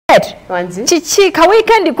Chichi ka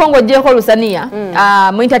weekend Kongo jeko lusania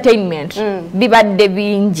mu entertainment bibadde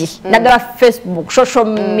bingi nagala Facebook social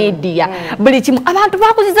media buli kimu abantu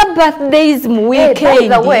bakuziza birthdays mu weekend. By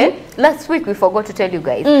the way, last week we forgot to tell you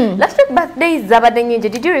guys. Last week birthdays zabadde nyingi.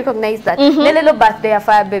 Did you recognize that? Lelo birthday of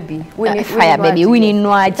Fire Baby. Fire Baby Winnie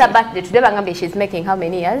Nwaji. It's her birthday today. Bangambe she's making how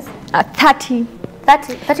many years? 30.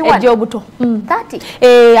 31. Ejobuto. 30.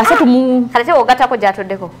 Asatu mu. Kalete ogatako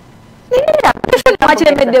jatodeko.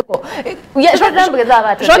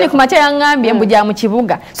 Shoni kumacha yangambye mbuja mu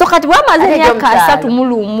kibuga. So kati wamaze myaka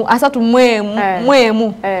 3 asatu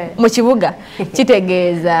mwemu mu kibuga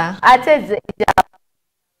kitegeeza. Ateze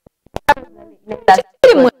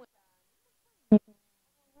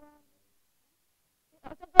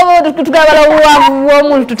tutugabala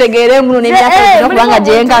uwamu tutegere muno n'emyaka kubanga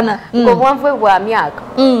jenkana ngobwanvu bwa myaka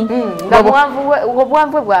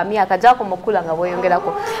ngobwanvu bwa myaka jako mukula nga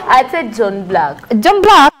boyongerako ate John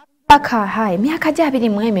Black hai myaka jabiri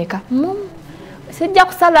mwemeka sijja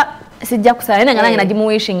kusala nanga nange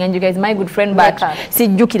najimuwishing and you guys my good friend but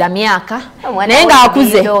sijjukira myaka naye nga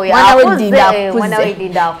akuze mwana we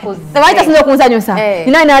dinda akuze waita sinzo kunsanyusa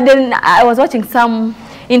I was watching some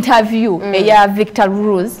interview ya Victor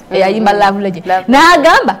Rose ya Imba Love Legend na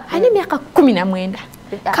agamba ani myaka 19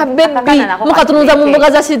 kabebi mukatunza mu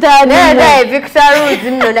mbuga za sitani Victor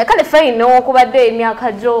Rose mno kale fine okubadde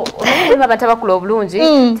emyaka jo omuntu bataba kulo bulungi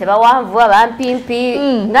teba wanvu abampimpi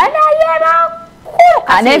ngana yera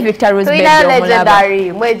ane Victor Rose bedo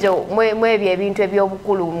legendary mwebye ebintu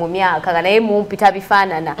ebyobukulu mu myaka kana mumpita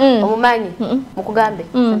bifanana omumanyi mukugambe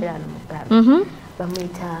sabirano mugambe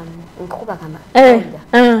bamwita nkuba kama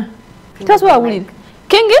that's what we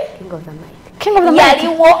King of the Mic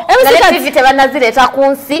yaliwo ngale TV tebanazileta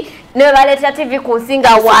kunsi ne baleta TV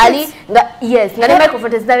kunsinga wali nga yes ngale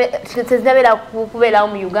microphone tezabera kubera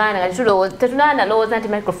mu Uganda nga tulo tetunana loza anti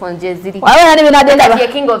microphone je zili wala ne binadenda ba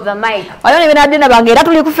King of the Mic wala ne binadenda bangera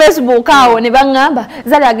tuli ku Facebook awo ne bangamba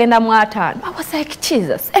zali agenda mu 5 I was like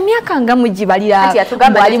Jesus emyaka nga mujibalira ati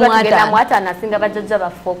atugamba ali mu 5 nasinga bajjja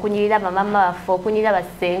bafo kunyirira mama bafo kunyirira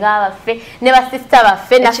basenga bafe ne ba sister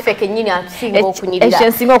bafe na feke nyini atusinga okunyirira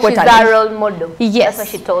she's a role model. Yes. That's what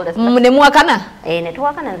she told us. Ne muwakana ne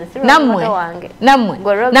tuwakana nze namwe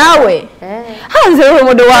nawe hanze role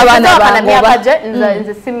model w'abaana bangoba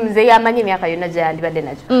nze simze yamanyi myaka yonna gyandi badde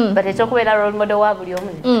nakyo but ekyokubeera role model wa buli omu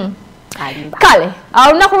kale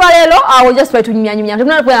olunaku lwa leero awo just by tunyumyanyumya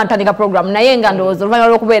tumunala kubeera natandika program naye nga ndowooza oluvannyuma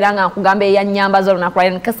lw'okubeera nga nkugamba eyanyamba z'olunaku lwa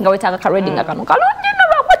leero nkasi nga wetaaga kareading kano kalungi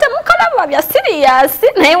nolwakwata mukalaba bya serious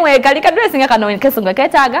naye mwekalika dressinga kano nkesi nga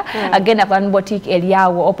ketaaga agenda ku boutique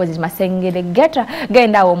eriawo opposite Masengere Geta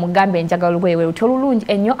genda awo mugambe enjagala lwewe luti olulungi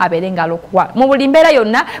ennyo abeere nga alokuwa mu buli mbeera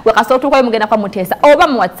yonna wekasooka otuukayo mugenda kwa muteesa oba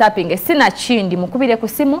mu whatsapping sina kindi mukubire ku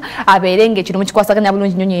simu abeere ng'ekintu mukikwasaganya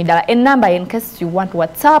bulungi nnyo nnyini ddala enamba in case you want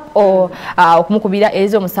whatsapp or okumukubira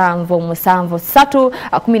ezo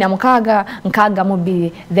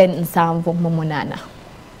 776 then 788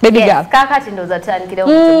 baby girl kakati ndoza tandikire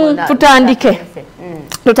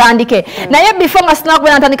tutandike naye before nga sina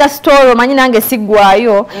kubera natandika story manyi nange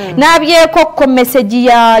sigwayo nabyeko message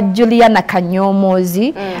ya Juliana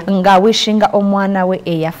Kanyomozi nga wishinga omwana we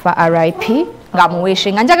eyafa RIP nga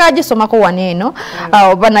muwishinga njagala gisomako waneno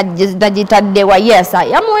oba nagitaddewa yes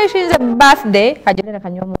yamuwishinze birthday Juliana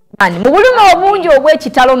Kanyomozi mu bulimo obungi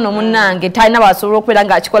obw'ekitalo nno munnange talina basobola okubeera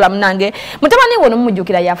ng'akikola munnange mutabani wono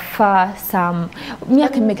mumujjukira yafa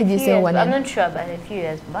myaka emeka giseewo waneno. I'm not sure about a few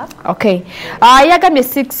years back. Okay. Yagambye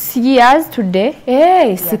 6 years today.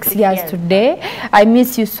 Hey, 6 years today. I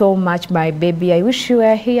miss you so much, my baby. I wish you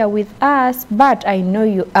were here with us, but I know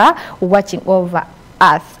you are watching over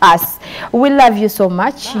us. We love you so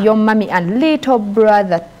much. Your mommy and little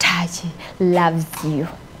brother Taji loves you.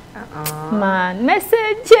 Man,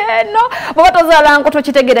 message no. Bwatozala nko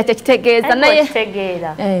tokitegera kyekitegeeza naye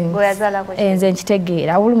kitegeera ngoyazala ko nze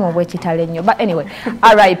nkitegeera ulumo bwe kitale nnyo but anyway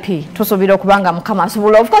RIP tusobira okubanga mukama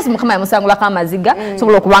asobola of course mukama yamusangula kamaziga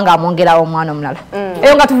sobola okubanga amongerawo omwana omulala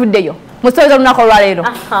eyo nga tuvuddeyo musobola lunako lwa leero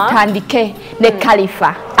tandike ne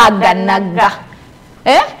Khalifa aganaga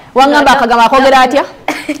wangamba akagamba akogera atya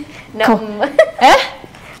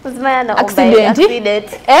accident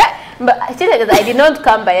but I did not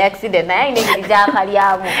come by accident. I didn't by accident.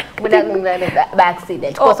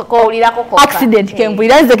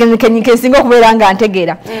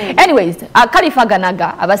 Accident anyways, Khalifa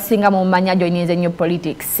Ganaga abasinga mu manya joininze nnyo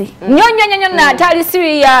politics. Nnyo natali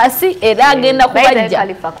serious era agenda kubajja.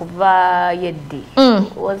 Khalifa kuva yeddi.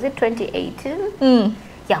 Was it 2018?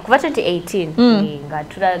 Yeah, kuva 2018 nga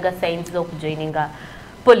tulaga signs of joininga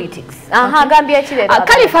politics. Gambia chile.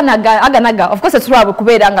 Khalifa aganaga of course tulaba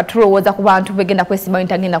kubeera nga tulowooza ku bantu begenda kwesimba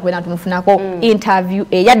intagenda kwena tumufunako interview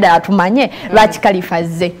yadda atumanye lwaki Khalifa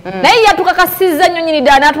azze naye yatukakasiza nnyo nyini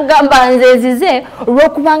ddala n'atugamba nze ezize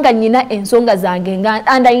olw'okubanga nnyina ensonga zange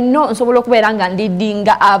and I know nsobola okubeera nga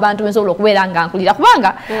ndidinga abantu nsobola okubeera nga nkulira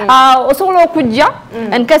kubanga osobola okujja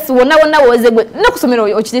and case wonna wozegwe n'okusomera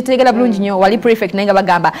okitegeera bulungi nnyo wali prefect naye nga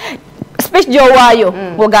bagamba speech jowayo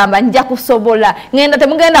ogamba nja kusobola ngenda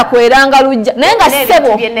temugenda kweranga lujja naye nga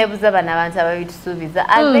sebo byenebuza bana abantu ababitusuubiza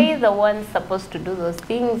are they the ones supposed to do those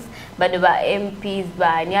things but ba MPs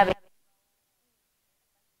ba nyabe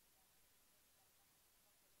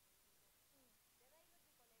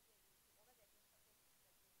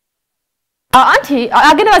Auntie,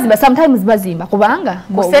 agenda bazimba sometimes bazimba kubanga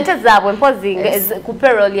kusente zabwe mpozi ku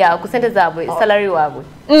payroll ya kusente zabwe salary wabwe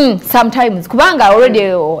sometimes kubanga already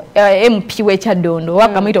MP w'Ekyadondo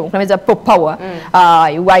wakamuyita okukomeza power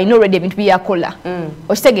I know already ebintu byakola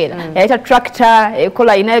okitegeera yayita tractor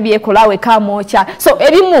ekola ina byekola we kamocha so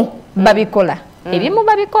ebimu babikola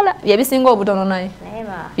yebisinga obutono naye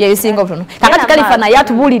yebisinga obutono kakati Khalifa naye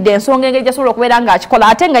atubulidde ensonga engeri gyasobola okubeera nga akikola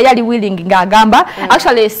ate nga yali willing ng'agamba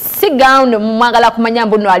actually sit down mwagala kumanya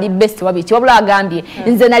mbu no ali best wabiki wabula agambye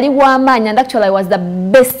nze nali w'amaanyi and actually I was the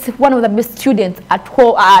best one of the best students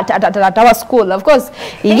at our school of course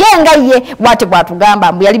yenga ye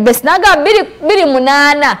bwatugamba mbu yali best n'agamba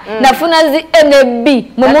 28 nafuna zi NB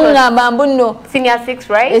mumuŋŋamba mbu no senior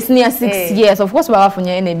 6 right senior 6 yes of course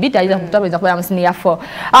bafunye NB taliza kutabeza kwa senior 4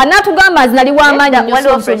 natugamba zinali w'amaanyi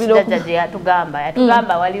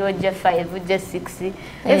yatugamba waliwo J5 J6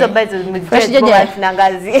 ezo bazo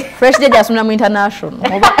nangazi fresh judge asumna mu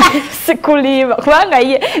international oba sikuliva kubanga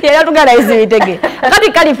ye yatugala izibitege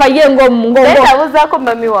kati Khalifa ye ngo abuzako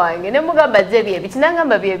mami wange ne mugamba je bye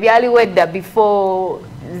bikinangamba bye byali wedda before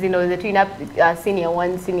zino zetuina senior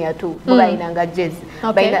 1 senior 2 buga inanga jazz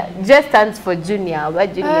just stands for junior ba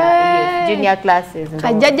junior classes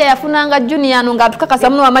kajjaja yafunanga junior no ngatukakasa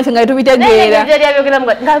muno amache nga tubitegeera nje byogera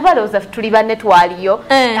ngabalo za tuli bane twaliyo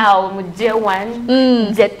awo mu J1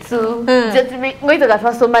 J2 J3 ngoito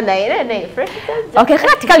gasoma naye ne fresh okay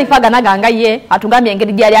kati Khalifa ganaganga ye atugambye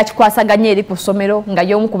engeri gyali akikwasaganye eri ku somero nga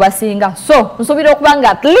yomu kubasinga so nsobira okubanga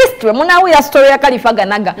at least we munawo ya story ya Khalifa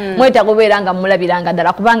ganaga mweta kubeeranga mulabiranga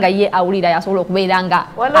dala kubanga ye awulira yasobola okubeeranga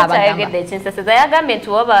abagamba chinsa yagambe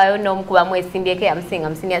tuoba no mukuba mwesimbyeke yamusinga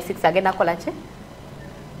msinia 6 agenda kola che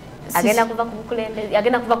agenda kuva kubukulende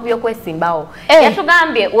agenda kuva kubyo kwesimbawo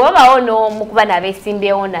yatugambye woba ono mukuba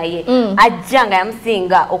nabesimbyewo naye ajjanga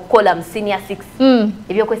yamusinga okukola msinia 6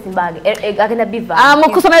 ebyo kwesimba agenda biva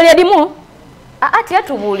mukusomera yadimu ati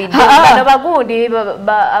yatubulidde bano bagundi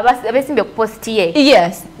abesimbe ku post ye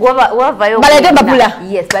yes wavayo balete mpapula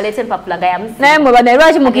yes balete mpapula nga yamusi naye mubana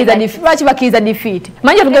lwaki mukiza defeat lwaki bakiza defeat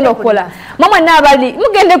manje tugenda okukola mama nabali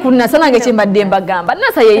mugende kunna sana ngekyimbadde mbagamba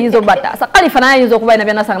nasa yeyizo batasa Khalifa naye yizo kuba ina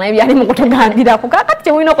byanasa naye byali mukutugambira ku kakati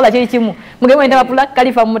kye wino kola kiri kimu mugende mpapula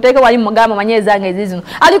Khalifa muteke wali mugamba manyeza ngezizino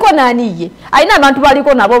aliko nani ye aina abantu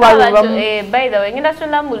baliko nabo by the way ngenda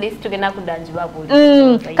tuna mu list tugenda kudanji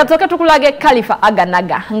babuli katoke tukulage Khalifa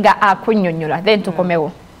aganaga nga akunyonyola then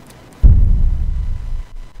tukomewo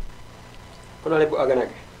Honorable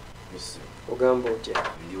aganaga ogamba otya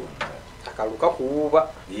akaluka kuuba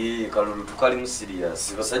kalulu tukali mu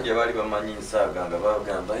serious basajja bali bamanyi nsaga nga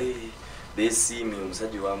bagamba besimi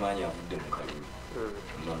omusajja w'amaanyi avudde mu kalulu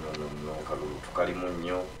no kalulu tukali mu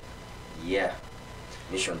nnyo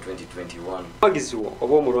mission 2021 magiziwo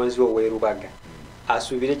oba omulonzi wo weerubaga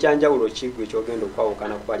asuubire kyanjawulo kigwe kyogenda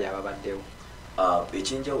okwawukana ku bali ababaddewo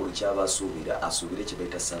ekyenjawulo kyabasuubira asuubire kye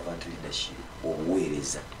bayita servant leadership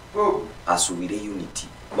obuweereza asuubire unity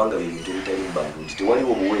kubanga ebintu bitali mbantu nti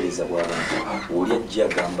tewaliwo obuweereza bw'abantu oli ajja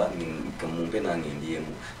agamba mumpe nange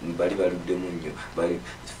ndiemu bali baluddemu nnyo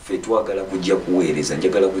ffe twagala kujja kuweereza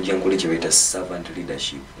njagala kujja nkole kye bayita servant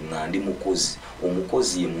leadership nga ndi mukozi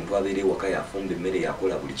omukozi ye muntu abeera ewaka yafumba emmere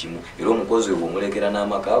yakola buli kimu era omukozi we omulekera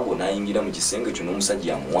n'amaka ago n'ayingira mu kisenge kyo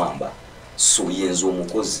n'omusajja amuwamba so yenzo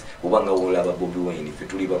omukozi kubanga wolaba Bobi Wine ffe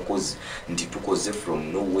tuli bakozi nti tukoze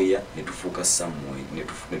from nowhere ne tufuuka somewhere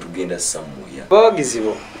ne tugenda somewhere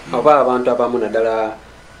bagizibo oba abantu abamu naddala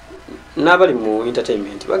n'abali mu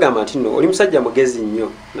entertainment bagamba nti no oli musajja mugezi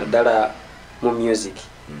nnyo naddala mu music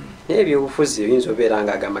naye ebyobufuzi oyinza obeera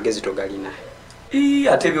nga amagezi togalina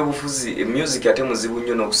ate ebyobufuzi music ate muzibu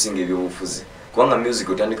nnyo n'okusinga ebyobufuzi kubanga music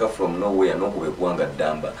otandika from nowhere n'okuba eggwanga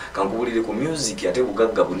ddamba kankubulire ku music ate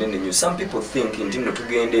bugagga bunene nnyo. Some people think nti nno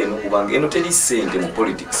tugende eno kubanga eno teri ssente mu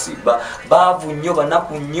politics baavu nnyo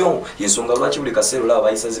banaku nnyo yensonga lwaki buli kaseera olaba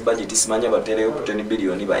bayisa zi budget simanya batereyo ku 10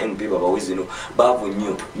 billion ba MP babawezi no baavu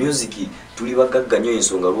nnyo. Music tuli bagagga nnyo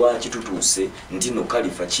ensonga lwaki tutuuse nti no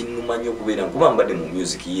Khalifa kinnuma nnyo okubeera nkuba mbadde mu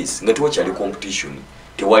music yes nga tewakyali competition.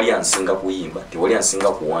 Tewali ansinga kuyimba, tewali ansinga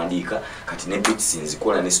kuwandiika, kati ne beats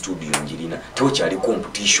nzikola ne studio njirina, tewakyali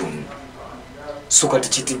competition. So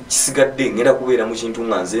kati kisigadde ngenda kubeera mu kintu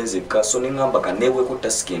nga nze nzekka so ne ngamba kaneebweko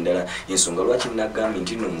tasiki endala ensonga lwaki nagambye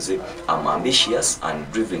nti nze I'm ambitious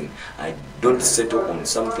and driven. I don't settle on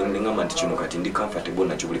something ngamba nti kino kati ndi comfortable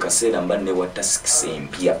nakyo buli kaseera mba newa tasks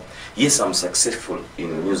empya. Yes, I'm successful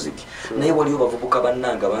in music. Naye waliwo bavubuka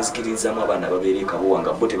bannanga banzikirizamu abaana babeere kabowa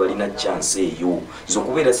nga bo tebalina chance eyo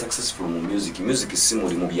z'okubeera successful mu music. Music si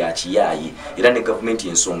mulimu bya kiyaayi era ne government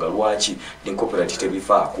ensonga lwaki ne corporate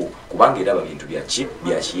tebifaako kubanga eraba bintu bya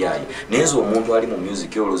kiyaayi. Nenzo omuntu ali mu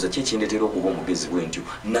music olowooza ki ekindetera okuba omugezi bwentyo.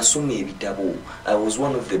 Nasoma ebitabo. I was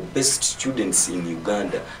one of the best students in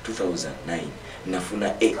Uganda 2009.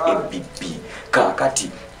 Nafuna AABB kakati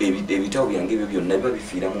ebitabo byange ebyo byonna biba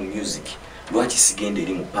bifiira mu music. Lwaki sigende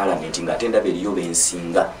eri mu parliament nga atenda beriyo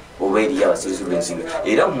bensinga oba eri abasezi bensinga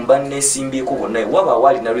era mba nesimbyeko bonna waba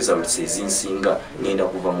wali na results ezinsinga ngenda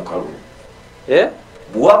kuva mu kalulu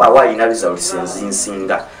bwaba wali na results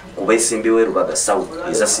ezinsinga kuba esimbiwe Rubaga South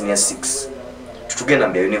eza senior 6 tutugenda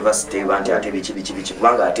mbya university banti ate biki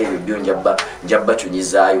kubanga ate ebyo njabba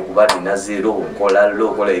chunyizaayo kuba dina zero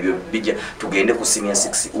nkola ebyo bijja tugende ku senior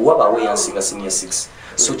 6 waba we yansinga senior 6.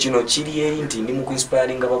 So kino kiri eri nti ndi mu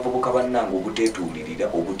inspiring abavubuka bannange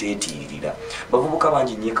obuteetiirira bavubuka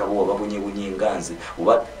bangi nnyeka bo babonyebonye nganze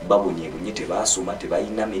oba babonyebonye tebaasoma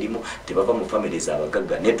tebalina mirimu tebava mu families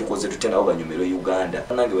abagagga ne tukoze tute nabo banyumiro Uganda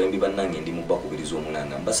nange bayimbi bannange ndi mu bakubiriza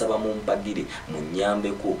omulanga mbasaba mu mpagire mu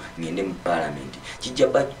nnyambeko ngende mu parliament kijja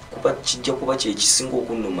kuba kyekisinga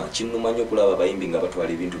okunnuma kinnuma nnyo okulaba abayimbi nga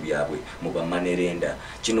batwala ebintu byabwe mu bamanerenda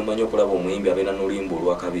kinnuma nnyo okulaba omuyimbi abeera n'oluyimba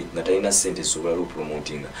olwakabi nga talina ssente zisobola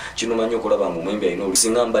lupromotinga kinnuma nnyo okulaba nga omuyimbi alina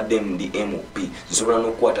olusinga mbadde ndi MP nsobola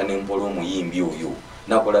n'okukwata n'empola omuyimbi oyo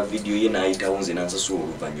nakola video ye n'ayitawo nze nansasula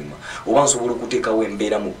oluvannyuma oba nsobola okuteekawo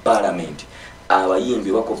embeera mu parliament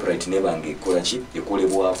abayimbi ba corporate ne bange ekola ki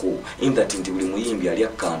ekolebwako in that nti buli muyimbi ali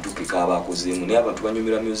akantu ke kaba akozeemu naye abantu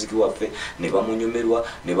banyumira music waffe ne bamunyumirwa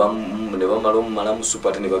ne bamala omumalamu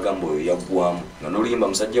super ne bagamba oyo yaggwamu nga n'oluyimba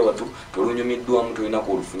musajja watu tolunyumiddwamu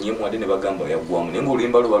tolinako olufunyemu ate ne bagamba yaggwamu naye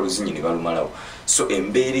ng'oluyimba luba luzinyi ne balumalawo. So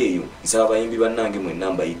embeera eyo nsaba abayimbi bannange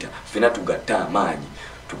mwenna mbayita ffena tugatta amaanyi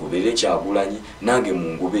tugoberere Kyagulanyi nange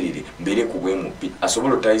mungoberere mbere kubwe mupi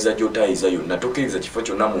asobola otayiza gyotayiza yonna tokiriza kifo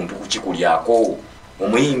kyonna muntu kukikulyako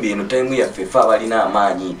omuyimbi eno time yaffe fe abalina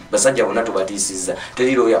amaanyi basajja bonna tubatiisizza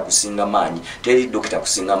teri lawyer akusinga maanyi teri dokita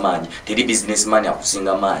akusinga maanyi teri businessman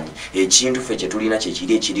akusinga maanyi ekintu ffe kye tulina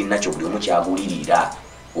kyekiri ekiri nakyo buli omu kyagulirira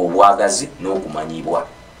obwagazi n'okumanyibwa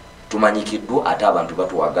tumanyikiddwa ate abantu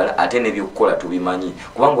batuwagala ate n'ebyokukola tubimanyi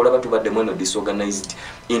kubanga olaba tubaddemu eno disorganized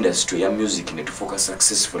industry ya music ne tufuuka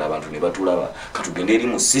successful abantu ne batulaba katugende eri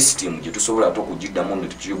mu system gye tusobola ate okugiddamu ne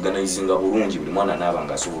tukiorganizinga bulungi buli mwana naaba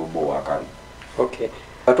nga asobola obba owakabi. Okay,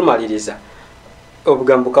 batumaliriza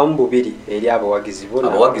obugambukamu bubiri eri abawagizi bona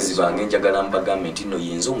abawagizi bange njagala mbagambe nti nno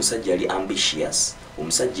yenza omusajja ali ambitious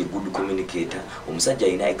omusajja good communicator omusajja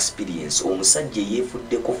alina experience omusajja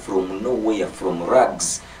yeefuddeko from nowhere from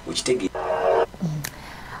rags ukitege.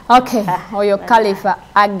 Okay, oyo Khalifa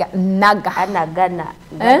naga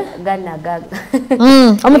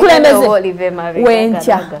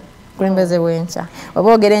omukulembeze wencha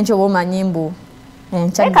oba ogere encho oba omanyi mbu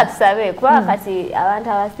Eka tusabe kuba kati abantu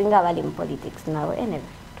abasinga bali mu politics nawe anyway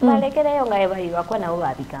tubalekereyo nga ebaliwako nabo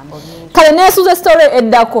babigambo bingi kale nesuze story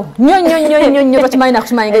eddako nnyo bakimanyi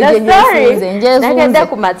nakukimanyi njesuze nagenda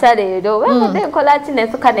ku mataleero wabadde nkola ki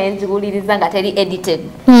nensuka nenjiguliriza nga teri edited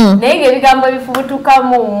naye ng'ebigambo ebifubutuka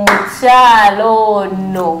mu mukyalo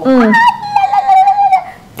ono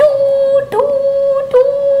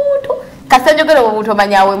kasanjogera omuntu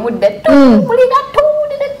omanyawe mudde muliga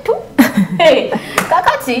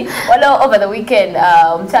kakati wala over the weekend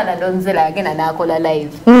mchana Donzela agenda nakola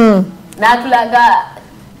live natulaga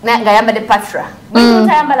nga yambade patra buli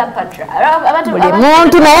yambala patra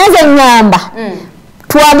muntu nayenze nyamba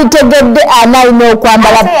twalitegedde analina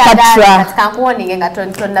okwambala patra kankuwoninge nga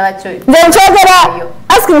tonda bacho nkyogera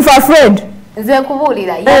asking for a friend nze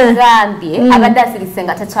kubulira yagambye abadde asirise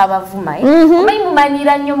nga takyabavuma omanyi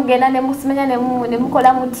mumanyira nnyo mugenda ne musimenya ne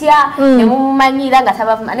mukola mutya ne mumanyira nga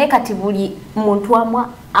tabavuma naye kati buli muntu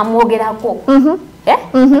amwogerako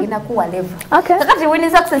inakuwa level. Kakati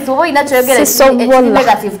winning success obo inachogera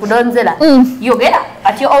negative kudonzela. Yogera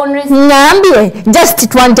at your own risk. Ngambye just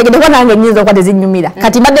twantegede kwa nange nyizo kwa tezinyumira.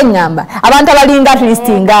 Kati mbadde ngamba abantu abalinga at least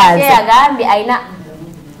ngazi. Agambye aina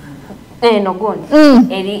no gondi.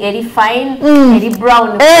 Eri fine, eri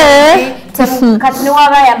brown. Kati no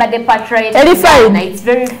waba yambadde portrait. Eri fine. It's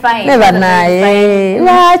very fine. Never nae.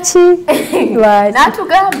 Wachi.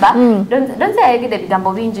 Natugamba don't say ayegede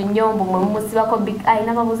bigambo bingi nyombo mwe musibako big eye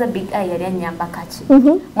nababuza big eye yali anyamba kaki.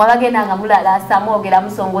 Mwabagenda nga mulala samogera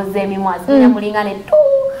musongoze emimwazi nyamulingane tu.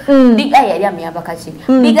 Big eye yali amyamba kaki.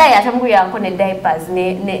 Big eye atamugulira nko ne diapers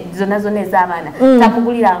ne zona ez'abaana.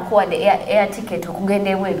 Tamugulira nko de air ticket okugenda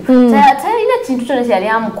ebweru. Tayina kintu kyonna kyali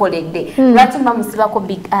amukoledde. Lwaki bamusibako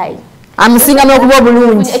big eye? Amusinga n'okuba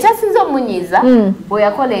obulungi. Ekyasinze omunyiza bwe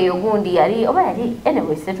yakola eyo gundi yali oba yali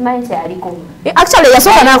anyway setumanyi kyaliko. Actually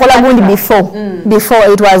yasooka n'akola gundi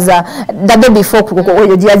before it was the day before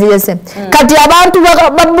oyo GSM. Kati abantu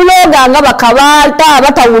babuloga nga bakabaata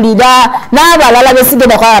batawulira n'abalala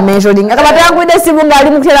besigenda kwa mentioning. Akabatangwide sibu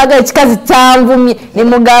ngali mukiraga ekikazi kyanvumye ne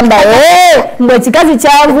mugamba mwe ekikazi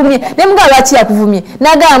kyanvumye ne mugamba lwaki yakuvumye.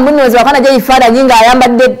 Nagamba nnoze wakana gye ifada nyinga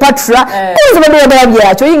ayambadde patra. Kuzi badde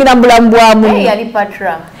byakyo yingira mbulamu yali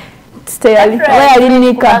patra. Yali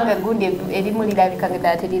nika.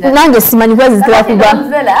 Nange simanyi kwa zitera kuba.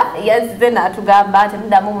 Yazze natugamba ati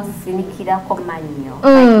mudamu musinikirako mannyo.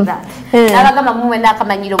 Nabagamba mumwe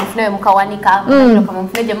nakamanyiro mufune mukawanika kama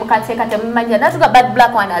mufune gye mukateeka temumanya natuga bad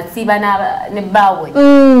black one asiba ne bawe.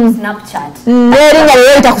 Snapchat. Eringa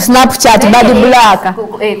leyita ku Snapchat bad black.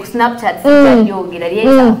 Ku Snapchat yogera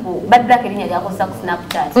leyita ku bad black erinya lyakosa ku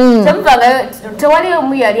Snapchat. Temupanga tewali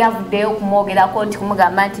omu yali avuddeyo kumwogerako nti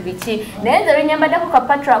kumugamba nti biki naye nze lwenyambadako ka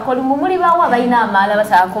patra akolimu muli bawo abalina amaala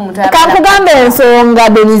basaako omuntu kankugamba ensonga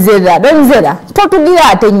Donzera totugira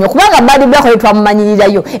ate nnyo kubanga bad black oyo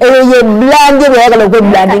twamumanyirirayo eyo ye blandi bweyagala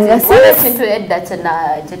okweblandinga kintu edda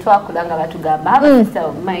kye twakula nga batugamba have a sister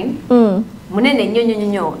of mine munene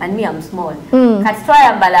nnyo and me am small kati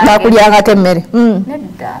twayambala bakulyangako emmere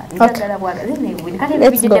nedda njagala bwaga zinebwini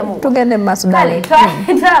tugende mu maaso kale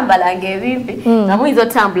twayambalanga ebimpi nga muyinza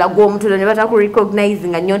otambula gw'omutulo ne batakurecognize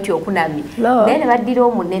nga nnyo nti okunamye naye ne baddira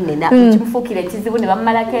omunene kimufuukira ekizibu ne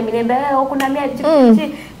bamumalako emirembe okunamya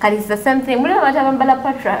kiki kali is the same thing muleba abantu abambala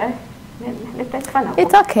patra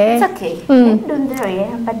It's okay. It's okay. Don't worry,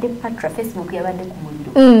 yambadde patra Facebook yabadde ku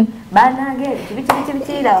muliro. Banage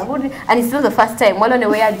kibikira and it's not the first time walone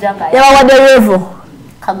we ajanga. Yabawadde revo.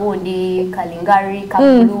 Kagundi, kalingari,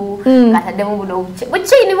 kabulu, katademu buno.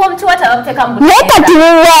 Buchini bwo mtuwata bamteka mbuto. Leka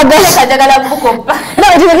tuwaga kajagala buko. No,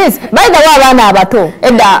 it is. By the way abana abato.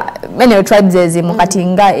 Edda many tribes ezimu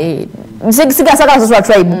katinga siga saka so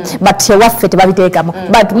tribe but waffe tebabiteekamu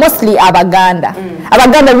but mostly abaganda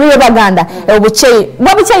ruwe baganda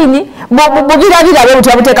obucheyini bubirabira bwe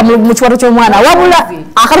tutabuteeka mu kiwato ky'omwana wabula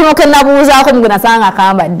akatono ke nabuuzaako mugena sanga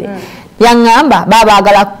akambadde yaŋŋamba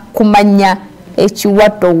babaagala kumanya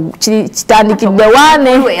ekiwato kitandikidde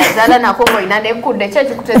wane we yazala nako ina nekudde kyo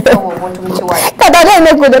kikuteesa omuntu mu kiwato katane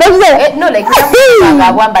nekudde no like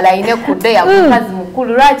abwambala ine kudde ya mukazi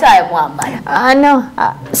mukulu lwaki ayamwambala no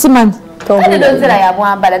simanyi Donzera ya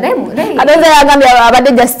mwambala Donzera yagambye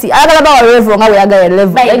abadde just agala bawa revo nga bwe yagala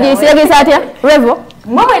level yagisa atya revo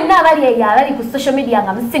mwe nabali abali ku social media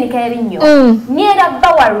nga musinika ebinnyo nyera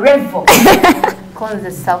bawa revo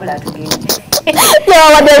konze sabula tugende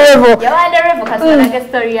yawadde revo kasana ke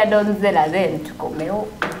story ya Donzera then tukomeo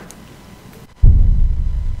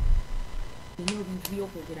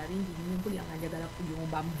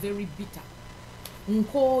I'm very bitter.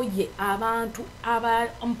 Nkoye abantu aba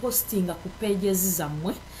postinga ku pages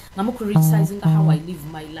zammwe nga mu criticizing how I live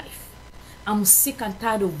my life. I'm sick and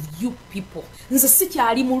tired of you people. Nze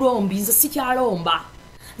sikyali mulombi, nze sikyalomba.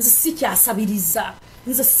 Nze sikyasabiriza.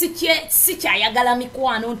 Nze sikyayagala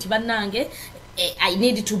mikwano nti bannange I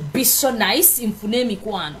need to be so nice infune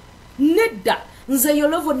mikwano. Nedda nze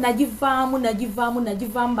yolovo najivaamu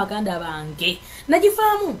baganda bange.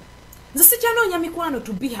 Najivaamu. Nze sikyanoonya mikwano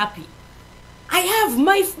to be happy. I have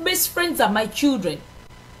my best friends are my children.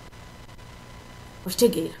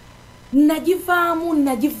 Najivamu.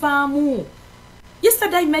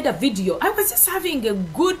 Yesterday I made a video. I was just having a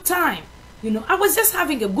good time. I was just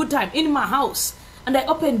having a good time in my house. And I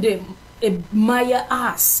opened my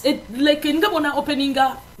ass. Like ngabona opening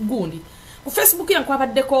a gundi. Ku Facebook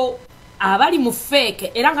yankwabaddeko abali mu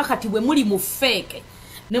fake. Era nga kati bwe muli mu fake.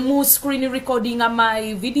 Ne mu screen recording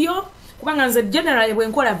my video. Kubanga nze generally bwe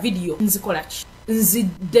nkola video nzikola ki nzi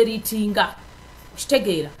deletinga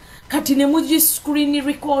kitegeera kati ne muji screen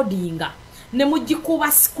recordinga ne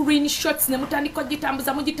mugikuba screenshots ne mutandika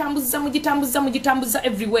mugitambuza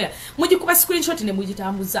everywhere mugikuba screenshot ne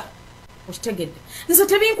mugitambuza okitegedde nze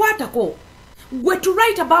tebinkwatako gwe to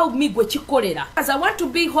write about me gwe kikolera as I want to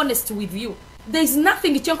be honest with you there is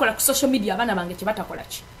nothing kyenkola ku social media abana bange kyebatakola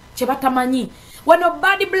kyebatamanyi wano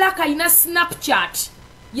Bad Black ina Snapchat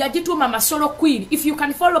yagituma Masolo Queen if you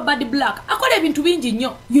can follow Bad Black akola ebintu bingi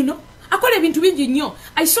nnyo you know akola ebintu bingi nnyo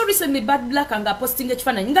I saw recently Bad Black anga posting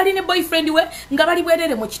ekifaananyi ngali ne boyfriend we nga bali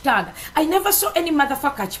bwerere mu kitanda I never saw any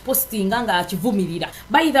motherfucker posting nga akivumirira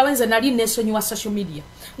by the way nze nali nesonyiwa social media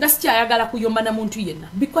nga sikyayagala kuyomba na muntu yenna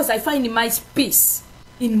because I find my peace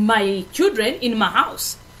in my children in my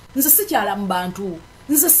house nze sikyala mu bantu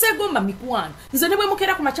nze segomba mikwano nze ne bwe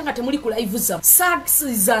mukera ku machanga temuli ku live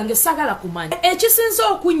zange sagala kumanya ekisinza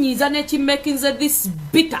okunyiza ne kimakinze this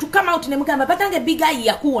bitter to come out ne mugamba batange big eye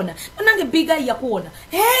yakuona nange big eye yakuona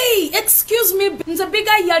hey excuse me nze big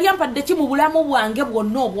eye yali ampadde ki mu bulamu bwange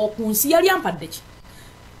bwonna obw'okunsi yali ampadde ki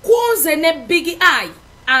kunze ne big eye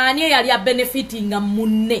ani yali benefiting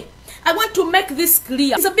munne I want to make this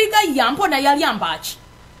clear nze big eye yampona yali ambaki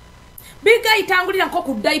big eye tangulira nko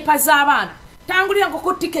ku diaper z'abaana tangulira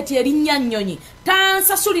ngoko ticket erinnya nnyonyi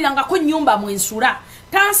tansasulirangako nyumba mwensula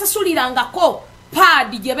tansasulirangako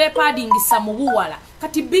pad jebe paddingisa mu buwala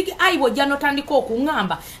kati big eye bojja notandika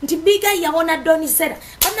okungamba nti big eye yabona Donizera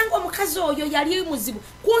banango omukazi oyo yali muzibu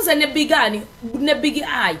kunze ne big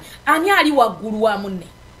eye ani ali waggulu wa munne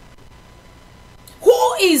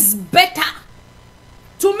who is better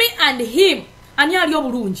to me and him ani ali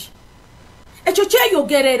obulungi ekyo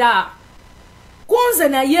kyeyogerera kunze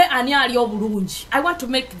naye ani ali obulungi I want to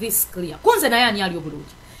make this clear kunze naye ani ali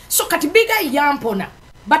obulungi so kati biga yampona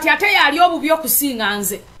but ate yali obubi okusinga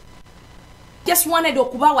nze just wanted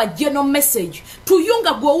okubawa general message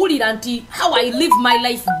tuyunga gwowulira nti how I live my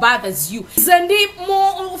life bothers you nze ndi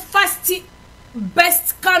mu first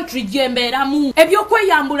best country gyembeeramu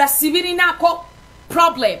ebyokweyambula sibirinako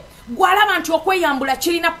problem gwalaba nti okweyambula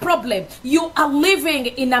kirina problem you are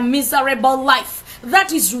living in a miserable life.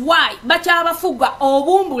 That is why bakyabafuga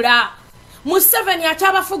obumbula Museveni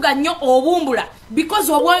akyabafuga nnyo obumbula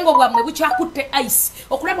because obwango bwamwe bukyakutte ice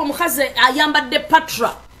okulaba omukazi ayambadde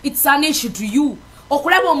patra it's an issue to you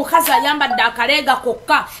okulaba omukazi ayambadde akaleega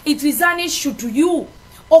kokka it is an issue to you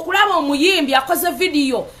okulaba omuyimbi akoze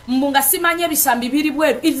video mbunga simanye bisambi biri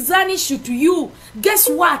bweru it is an issue to you. Guess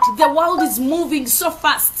what, the world is moving so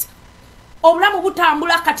fast obulamu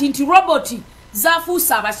butambula kati nti roboti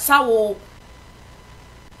zafuusa abasawo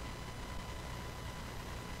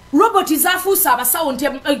roboti zafuusa abasawo nti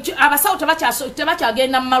abasawo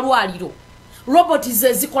tebakyagenda mu malwaliro roboti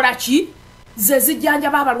zezikola ki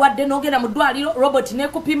zezijjanjaba abalwadde n'ogenda mu ddwaliro roboti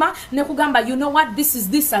nekupima nekugamba you know what this is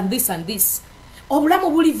this and this and this obulamu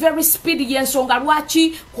buli very speedy yensonga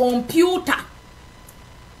lwaki computer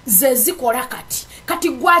zezikola kati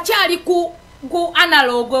gwakyali ku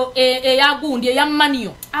analogo eyagundi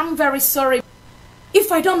eyammanio. I'm very sorry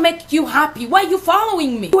if I don't make you happy. Why are you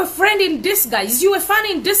following me? You a friend in disguise. You a fan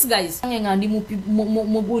in disguise. I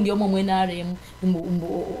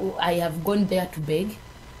have gone there to beg.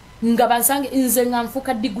 Ngabansange nze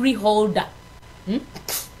ngamfuka degree holder.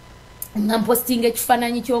 Ngamposting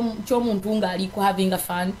ekifananyi ky'omuntu ng'aliko having a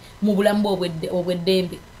fan mu bulamu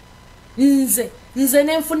obweddembe. Nze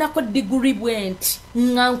nenfunako degree bwenti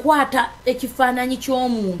ngankwata ekifaananyi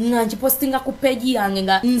ky'omuntu nga nkipostinga ku page yange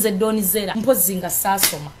nga nze Donizera mpozi nga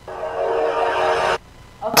saasoma.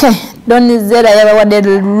 Okay, Donizera yabawadde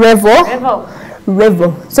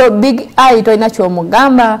revel. So big eye toyina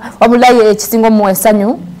ky'omugamba wabulayo ekisinga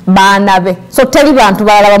omuwesanyu baana be so teri bantu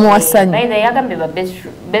balala bamuwasanyu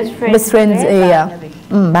best friends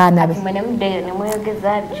baana be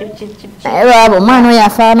omwana oyo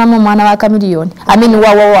afaanamu omwana wa Kamiliyoni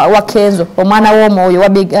wa Kenzo omwana w'omwoyo wa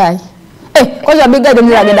big eye koza big eye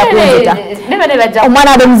Donizera agenda kwenzeta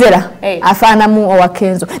omwana wa Donizera afaanamu owa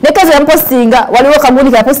Kenzo ne Kenzo yamupostinga waliwo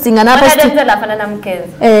kagundi kapostinga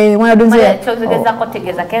mwana Donizera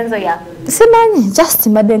simanyi just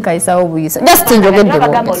mbadde nkayisawo buyisa just njogedde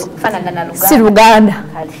si Luganda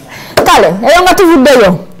kale eyo nga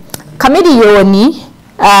tuvuddeyo Kamiliyoni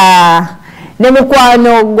ne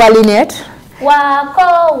mukwano gwa Linet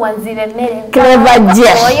wako wanzire mere clever je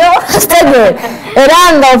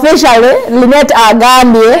era nga officially Linet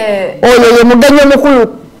agambye oyo ye mugenyi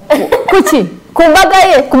mukulu kuki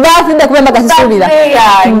kubagaye kubafide kubemba kasisubira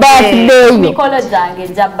birthday mikolo jange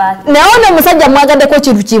jaba naona musajja mwagadde ko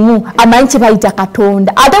kintu kimu amanyi bayita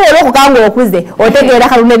Katonda ate wero okukanga okuze otegeera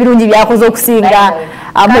kalune birungi byakoze okusinga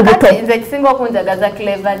amubuto nze kisinga okunjagaza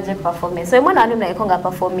Clever je performance so mwana wanu naiko nga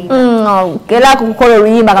performing kela kukola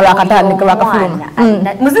oluyimba nga lwakatandika lwakafuluma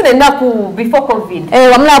muzine naku before covid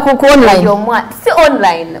wamula ku online si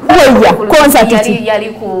online concert yali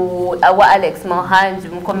ku wa Alex Mohanji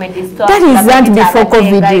mu comedy store that is before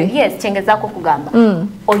covid yes chengezako kugamba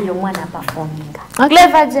oyo mwana performing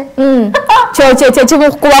Clever je cho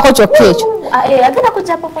chibukubako chokkecho agenda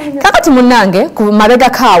kujja performing kakati munange ku mabega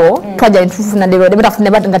kawo twaja ntufuna debata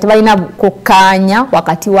ngati balina kukanya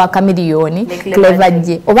wakati wa Chameleone Clever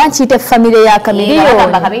je oba nchite family ya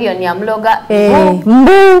Chameleone ya mloga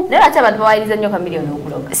mbu nera cha abantu bawaliza nnyo Chameleone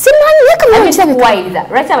okuloga simanyi Chameleone kuwaliza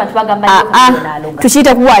racha abantu bagamba nnyo aloga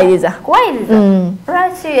tuchite kuwaliza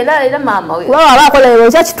rachi era mama we waba bakola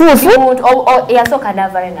ero cha kitufu yasoka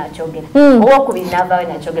navayo nachogera owo kubi navayo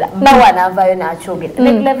nachogera bawa navayo nachogera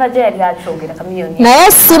Clever je yali achogera Chameleone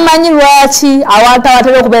naye simanyi lwaki awata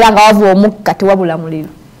watera okubeera nga wavu omukka tewabula muliro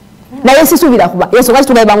naye sisubira kuba yesu kati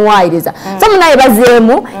tugaye bamuwayiriza so munaye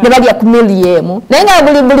bazeemu ne balya ku million naye nga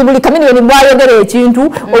buli Chameleone bwayogera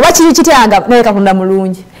ekintu oba kiri kitanga naye Katonda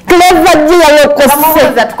mulungi Clever je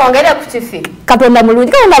yalokose tukongere ku kifi Katonda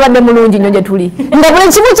mulungi Katonda abadde mulungi nnyo gye tuli nga buli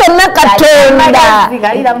kimu kyonna Katonda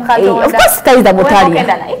of course kayiza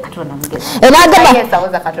butalia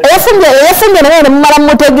eyafumbye naye nemumala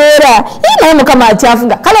mutegeera naye mukama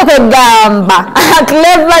akyafunga kale okwegamba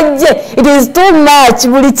Clever je it is too much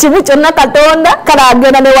buli kimu kyonna Katonda kale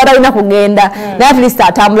agenda newatalina kugenda naye at least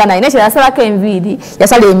atambula naye nekyo yasalako enviiri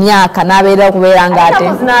yasala emyaka n'abeera okubeera nga ate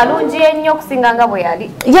alungi ennyo okusinga nga bwe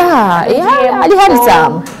yali ali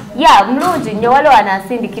handsome mulungi nnyo waliwo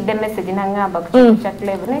anasindikidde message nangamba ku kintu kya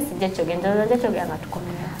Clever naye sijja kyogera nga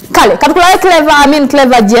tukomera kale katukulabe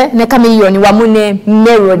Clever je ne Chameleone wamu ne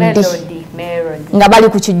Melody nga bali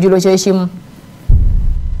ku kijjulo kyekimu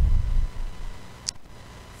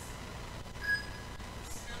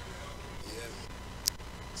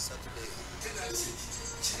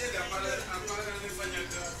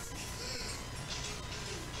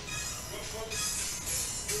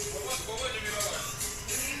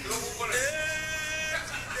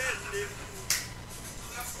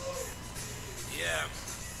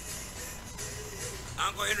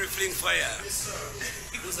Uncle Henry fling fire.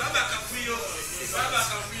 Baba kafuyo.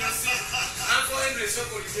 Uncle Henry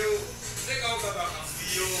soko leo. Take out baba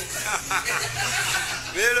kafuyo.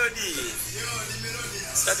 Melody.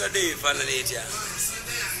 Saturday finally here.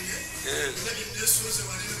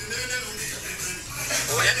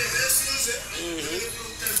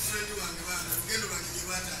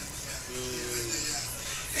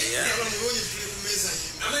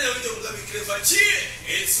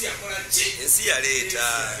 Ensi yaleeta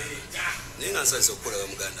naye nga nsanyusa okukola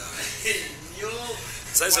bamuganda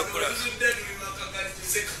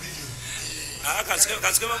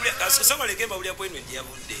kansoomaleke mbawulya appointment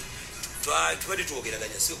yavudde tubadde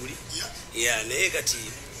twogeraganya si guli naye kati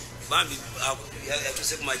bambi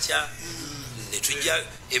yatuse ku makya netujja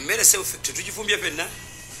emmere tetugifumbye fenna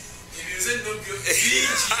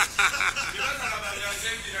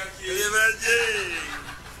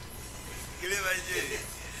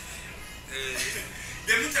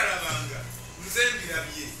Demutalabanga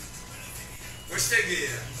nzembirabye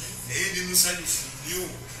okitegeera naye ndi musanyufu nnyo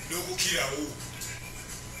n'okukirawo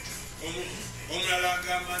omulala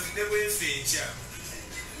agamba nti ne bwenfe enkya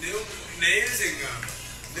naye nze ngamba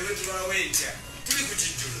ne bwe tubaawo enkya tuli ku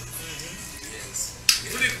kijjulo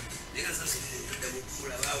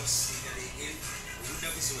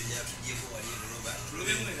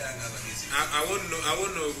awo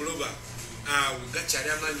nno obuloba awo gakyali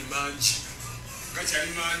amaanyi mangi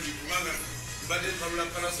kubanga mbadde mpawula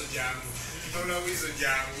palaso jangu mpawula wizo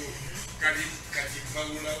jangu kati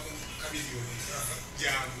mpawula Chameleone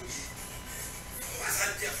jangu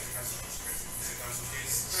wasajja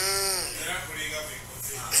era kulinga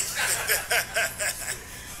bwekoze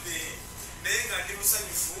naye nga ndi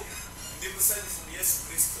musanyufu mu Yesu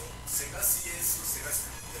Kristo senga si Yesu senga si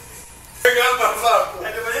egamba vaako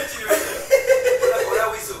atemanye kiri ola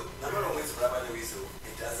wizo namala omwezi kulabane wizo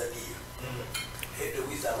etanzania ede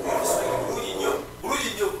wizo bulungi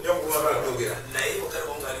nnyo nyokuwabaogera naye mukale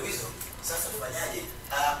bongali wizo sasa tufanyaje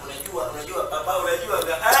unajua papa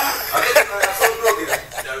unajuaga akaogera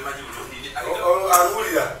nalimaji bulungi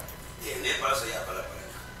alulira ne paso ya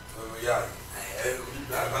palapala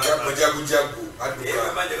majagujagu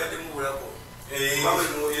aduka manje kati mubulako mama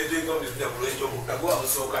ni yedenga mu tunda bulenjo kagwa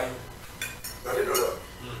musokayo batendo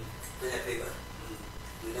nenya tega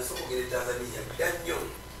nina soko gere Tanzania danyo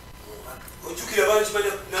ojukira bantu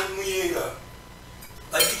banya namuyenga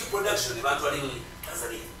bajitu production bantu ali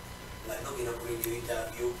Tanzania na nogina ku radio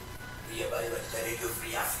interview ya bali ba Radio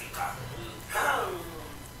Free Africa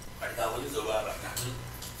Alikamulizo baba.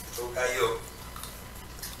 Toka hiyo.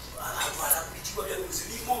 Wala kuchukua vya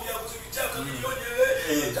mzilimo vya kuzivitaka milioni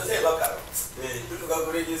Tanzania baka. Tutoka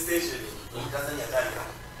kwa radio station. Tanzania Tanga.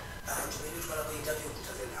 Tumeni tukala kwa interview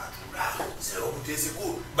Tanzania. Sio kutesi ku.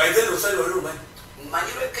 By then usali wa leo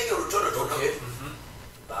manyiro kenya rutono toka.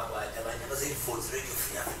 Baba jamani basi Phones Radio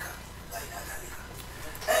Free Africa.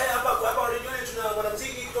 Hapa radio tuna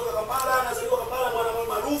mwanamuziki kutoka Kampala, anazaliwa Kampala, mwana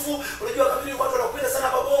maarufu. Unajua kabisa watu wanapenda sana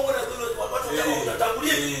babongo na watu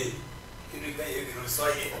wanatangulia.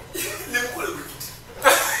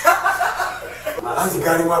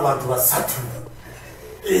 Anzikali abantu basatu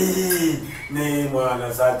ne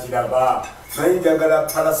mwana zakiraba nayinjagala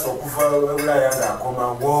palasa okuva Bulaya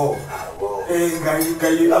ng'akomawo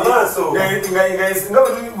ngayi amaso nga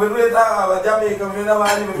bwetuleta abajamaika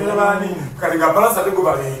bwetuleta baani kati nga palasa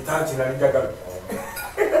tegubaleeta kinanijagala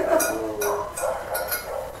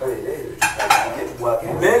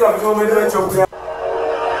naye nga butomedera ekyokulya.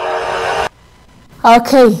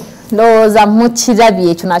 Okay, ndowooza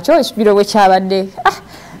mukirabye ekyo nakyo ekibiro bwe kyabadde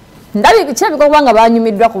ndabi kirabika kubanga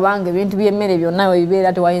banyumiddwa kubanga ebintu by'emmere byonna we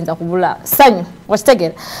bibeera tewayinza kubula ssanyu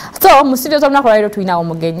wakitegeera. So mu studio z'olunaku lwaleero tulina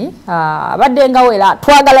omugenyi abadde ngawo era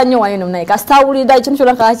twagala nnyo wano naye kasitawulira ekintu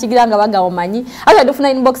kyonna kakigira nga baga omanyi ate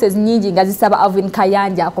tufuna inboxes nnyingi nga zisaba Alvin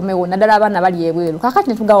Kayanja akomewo naddala abaana bali ebweru kakati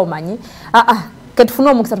ne tugawo omanyi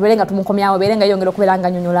ketufuna omukisa tubeerenga tumukomyawo beerenga yongera okubeera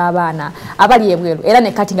nga nyonyola abaana abali ebweru era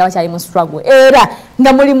ne kati nga bakyali mu struggle era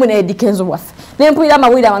nga mulimu ne Eddie Kenzo waffe nempulira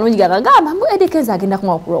amawulire amalungi gagamba mbu Eddie Kenzo agenda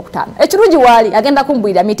kuŋwa ku Lwokutaano ekirungi waali agenda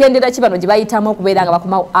kumbulira mitendera ki bano gye bayitamu okubeera nga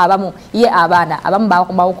bakomawo abamu ye abaana abamu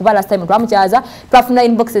bakomawo kuba last time twamukyaza twafuna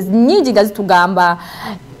inboxes nnyingi nga zitugamba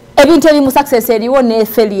ebintu ebimu success eriwo ne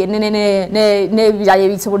failure n'ebirala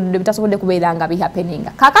bitasobodde kubeera nga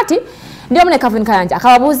bihappeninga kakati ndio mune Alvin Kayanja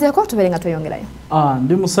akababuuzeeko tubeere nga tweyongerayo.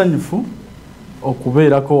 Ndi musanyufu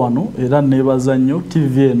okubeerako wano era neebaza nnyo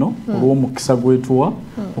TV eno olw'omukisa gwetuwa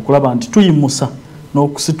okulaba nti tuyimusa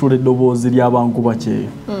n'okusitula eddoboozi ly'abankuba kyeyo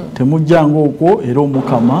temujjanga okwo era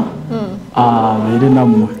Omukama abeere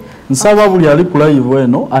nammwe. Nsaba buli ali ku live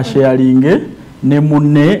eno asharinge ne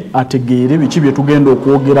munne ategeere biki bye tugenda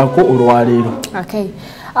okwogerako olwaleero. Okay.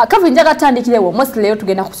 Alvin njaga tandikirewo mostly leo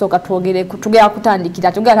tugenda kusooka tugenda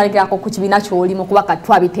kutandikira ku kibiina ky'olimu kuba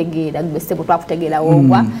katwabitegeera gbese bwe twakutegeera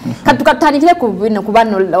wogwa kati tukatandikire ku bino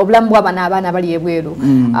kubano obulamu bw'abaana abaana bali ebweru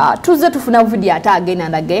tuze tufuna video ate again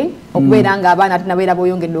and again okubeera nga abaana tunabeera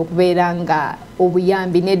boyongedde okubeera nga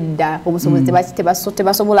obuyambi nedda obusobozi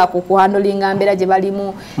tebasobola kuhandlinga mbeera gye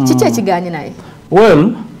balimu kiki ekiganye naye?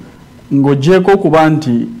 Well ngojeko kuba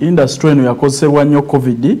nti industry eno yakozesebwa nnyo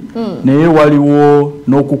COVID naye waliwo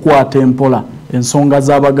n'okukwata empola ensonga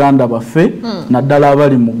z'Abaganda baffe naddala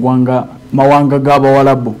abali mu mawanga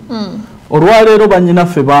g'Abawalabu. Olwaleero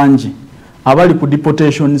bannyinaffe bangi abali ku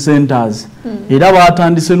deportation centers era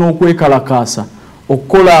batandise n'okwekalakaasa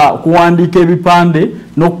okukola kuwandiika ebipande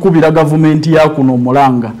n'okukubira gavumenti ya kuno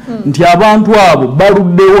omulanga nti abantu abo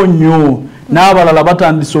baluddewo nnyo n'abalala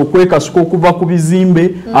batandise okwekasuka okuva ku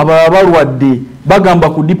bizimbe abalala balwadde bagamba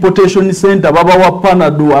ku deportation center babawa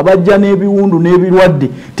panado abajja n'ebiwundu n'ebirwadde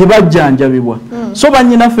tebajjanjabibwa so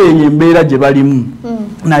bannyinaffe eyo embeera gye balimu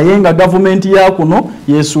naye nga gavumenti ya kuno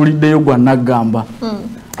yeesuuliddeyo gwa naggamba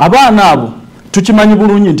abaana abo tukimanyi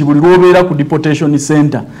bulungi nti buli lwobeera ku deportation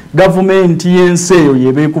center gavumenti y'ensi eyo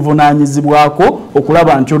yeba ekuvunaanyizibwako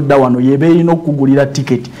okulaba nti odda wano yeba erina okukugulira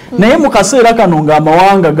tiketi naye mu kaseera kano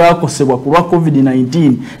ng'amawanga gakosebwa ku lwa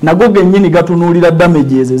COVID-19 nago gennyini gatunuulira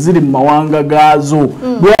damages eziri mu mawanga gaazo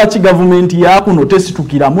lwaki gavumenti ya kuno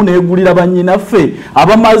tesitukiramu n'egulira bannyinaffe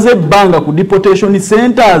abamaze ebbanga ku deportation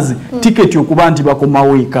centers tiketi okuba nti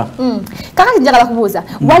bakomawo eka. Kakati njagala kubuuza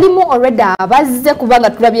walimu already abazze kubanga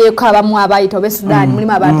tulabyeko abamu abayita obe Sudan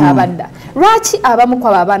mulimu abantu abadda lwaki abamu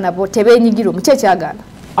kwa abaana bo tebeenyigira mu kyekyagala?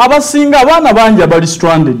 Abasinga abaana bangi abali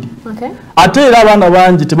stranded ate era abaana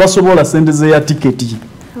bangi tebasobola sente ze ya tiketi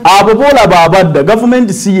abo boolaba abadda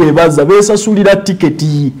gavumenti si yeebaza beesasulira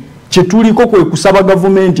tiketi kyetuliko kwe kusaba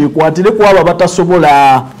gavumenti ekwatire ku abo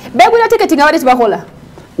abatasobola beegulira tiketi nga bali tebakola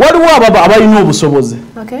waliwo ababa abalina obusobozi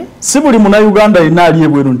si buli munnayuganda yenna ali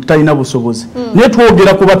ebweru nti talina busobozi naye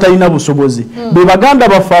twogera ku batalina busobozi be baganda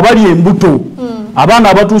baffe abali embuto abaana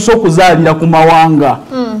abatuuse okuzaalira ku mawanga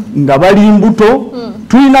nga bali mbuto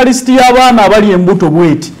tulina lisiti y'abaana abali embuto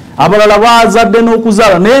bweti abalala bazadde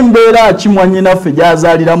n'okuzaala n'embeera kimwannyinaffe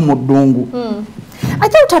gyazaaliramu mu ddungu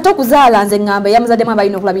ate utata okuzaala nze ngamba yamuzaddemu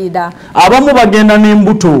abalina okulabirira abamu bagenda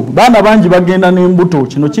n'embuto baana bangi bagenda n'embuto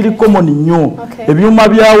kino kiri common nnyo ebyuma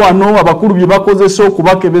bya wano abakulu bye bakozesa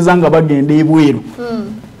okubakebeza nga bagenda ebweru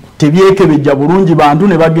tebyekebejja bulungi bantu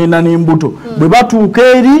ne bagenda n'embuto bwe batuuka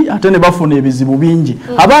eri ate ne bafuna ebizibu bingi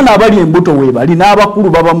abaana abali embuto weebali n'abakulu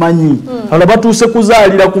babamanyi ala batuuse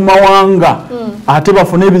kuzaalira ku mawanga ate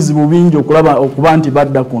bafuna ebizibu bingi okuba nti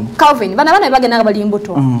badda kuno Calvin bana bagenda nga bali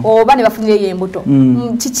embuto oba ne bafunire embuto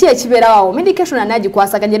kiki ekibeerawo medication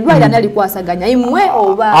anagikwasaganya eddwaliro analikwasaganya imwe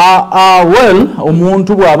oba well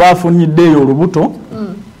omuntu bw'aba afuniddeyo olubuto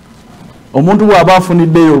omuntu bw'aba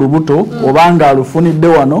afuniddeyo olubuto obanga alufunidde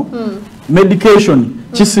wano medication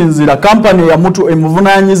kisinzira kampani ya mutu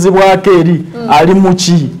emuvunaanyizibwako eri ali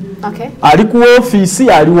muki ali ku ofiisi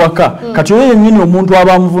ali waka kati oyo yennyini omuntu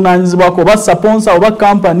aba amuvunaanyizibwako oba sponsor oba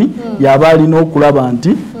kampani yaba alina okulaba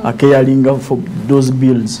nti akeyalinga for those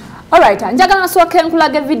bills. Alright, njagala nsooke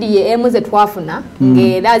nkulaga video emu ze twafuna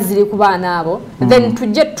ng'era ziri ku baana abo then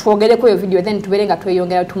tujje twogereko eyo video then tubeere nga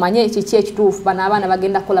tweyongera tumanye kiki ekituufu bano abaana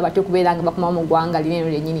bagenda kukola batyo okubeera nga bakomawo mu ggwanga lino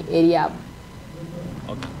lyennyini eri abo.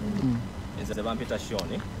 Nze bampita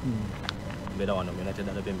Shoni mbeera wano mu United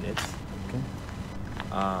Arab Emirates.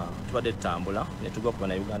 Tubadde tutambula ne tugwa ku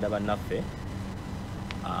bannayuganda bannaffe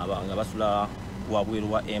nga basula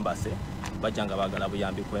wabweru wa embassy bajja nga baagala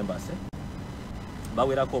buyambi ku embassy.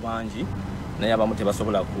 Bawerako bangi naye abamu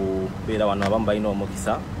tebasobola kubeera wano abamu balina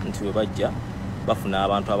omukisa nti we bajja bafuna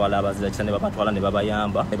abantu abalala abazira kisa ne babatwala ne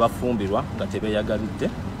babayamba ne bafumbirwa nga tebeeyagalidde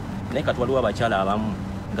naye kati waliwo abakyala abamu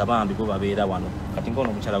nga bambi bo babeera wano kati ng'ono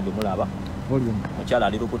omukyala gwe mulaba mukyala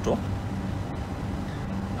ali lubuto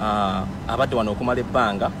abadde wano okumala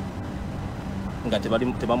ebbanga nga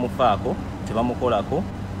tebamufaako tebamukolako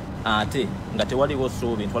ate nga tewaliwo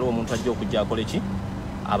ssuubi nti waliwo omuntu ajja okujja akole ki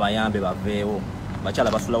abayambe baveewo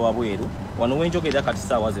bakyala basula wabweru wano wenjogerera kati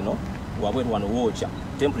saawa zino wabweru wano wookya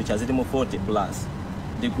temperature ziri mu 40+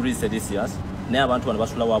 degrees Celsius naye abantu wano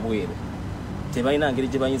basula wabweru tebalina ngeri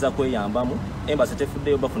gye bayinza kweyambamu embassy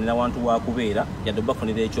tefuddeyo bafunira wantu wakubeera yadde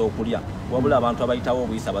bafunira ekyokulya wabula abantu abayitawo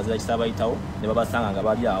obuyisa abazira kisa abayitawo ne babasanga nga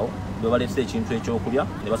bali awo bebaleetera ekintu ekyokulya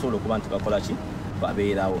ne basobola okuba nti bakola ki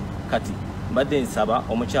babeerawo kati mbadde nsaba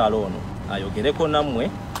omukyalo ono ayogereko nammwe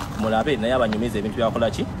mulabe naye abanyumiza ebintu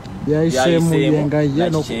byakola ki yayiseemu yengaye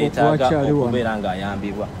n'okuwakyali wano okubeera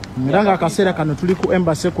ng'ayambibwa era ng'akaseera kano tuli ku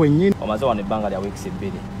embassy kwennyini omaze wano ebbanga lya weeks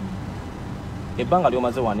 2 ebbanga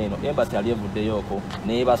lyomaze wano eno embassy yali evuddeyooko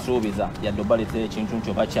naye basuubiza yadde obaleetera ekintu nti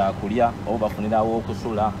oba kyakulya oba bafunirawo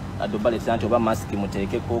okusula yadde obaleetera nti oba masiki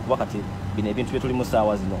muteekeko kuba kati bino ebintu bye tuli mu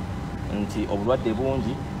ssaawa zino nti obulwadde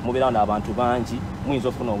bungi mubeerawo n'abantu bangi muyinza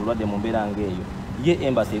okufuna obulwadde mu mbeera ng'eyo ye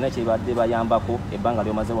embassy erina kyebadde bayambako ebbanga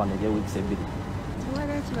lyomaze wano erye weeks 2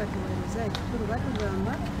 batuweereza ekikulu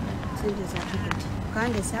batugamba sente za tiketi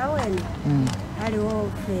kandi essaawa eno aliwo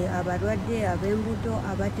ffe abalwadde ab'embuto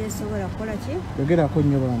abateesobola kukola ki yogerako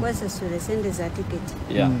nnyo bama kwesasula sente za tiketi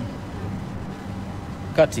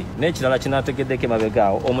kati n'ekirala kinaategeddeko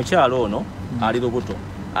emabegaawo omukyalo ono ali lubuto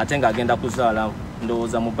ate ng'agenda kuzaala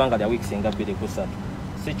ndowooza mu bbanga lya wiiki nga 2 ku 3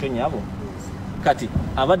 si kyo nyabo kati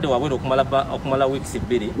abadde wabweru okumala weeks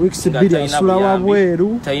 2 asula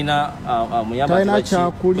wabweru talina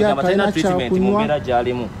kyakulya talina treatment mu mbeera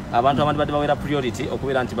gy'alimu abantu abandi badde bawera priority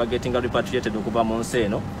okubeera nti bagetinga repatriated okuva mu nsi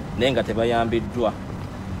eno naye nga tebayambiddwa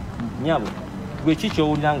nyabo gwe ki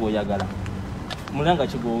kyowulira ng'oyagala mulanga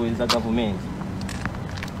kigwoweereza gavumenti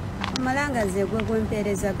amalanga ze gwe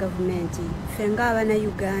gwempeereza gavumenti ffe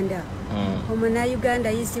ng'abannayuganda omunnayuganda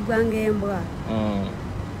yisibwa ng'embwa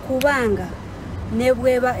kubanga ne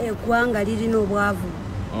bweba eggwanga lirina obwavu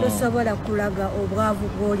tosobola kulaga obwavu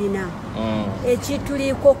bw'olina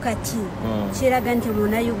ekituliko kati kiraga nti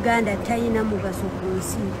munnayuganda talina mugaso ku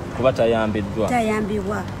nsi kuba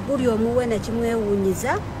tayambibwa buli omu wena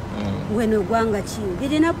kimwewuunyiza weno eggwanga ki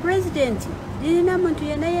lirina pulezidenti lirina muntu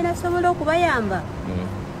yenna yenna asobola okubayamba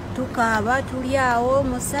tukaaba tuli awo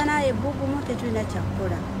musana ebbugumu tetulina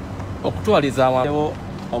kyakukola okutwaliza awo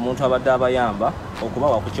omuntu abadde abayamba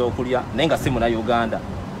okubawa ku kyokulya naye nga si munnayuganda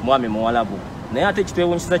mwami muwalabu naye ate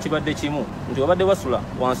ekitwewunyisiza kibadde kimu nti wabadde basula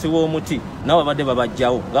wansi w'omuti nabo babadde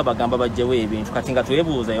babajjawo nga bagamba bajjawo ebintu kati nga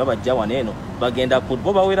twebuuza babajja wano eno bagenda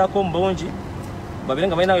bo bawerako mbungi babire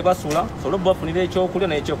nga balina we basula sobola obafunira ekyokulya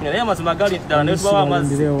n'ekyokunywa naye amazima gali nti ddala naye tubawo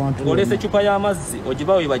amazzi ng'oleesa ecupa y'amazzi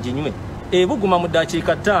ogibawe baginywe ebuguma mu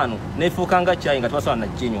ddakiika 5 neefuuka nga kyayi nga tebasobola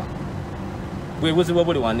naginywa bwe buzibu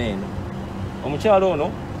buli wano eno omukyalo ono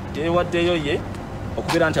tewaddeyo ye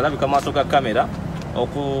okubeera nti alabika mu maaso ga kamera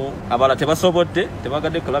abala tebasobodde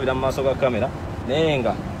tebagadde kulabira mu maaso ga kamera naye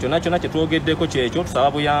nga kyonna kyonna kyetwogeddeko kyekyo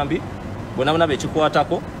tusaba buyambi bonna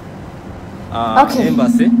bekikwatako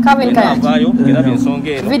embase avaayo eraba ensonga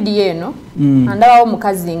eno vidiyo eno andabawo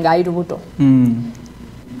omukazi ng'ali lubuto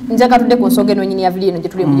njaga tudde ku nsonga eno nyini ya video eno gye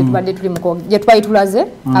tubadde tulaze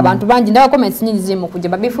abantu bangi ndawa comments nyingi ziri mu kujja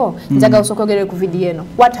but before njaga osokogere ku video eno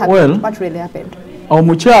what really happened.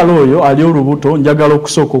 Omukyalo oyo ali olubuto njagala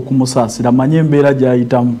okusooka okumusaasira manye embeera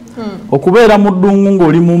gy'ayitamu okubeera mu ddungu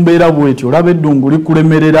ng'oli mu mbeera bwetyo olaba eddungu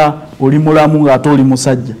likulemerera oli mulamu ng'ate oli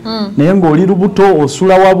musajja naye ng'oli lubuto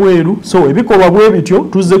osula wabweru so ebikolwa bwe bityo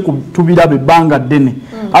tuzze tubiraba ebbanga ddene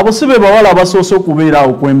abo si be bawala abasoose okubeera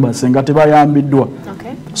awo kwembase nga tebayambiddwa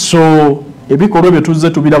so ebikolwa bye tuzze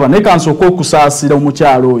tubiraba naye kansooka okusaasira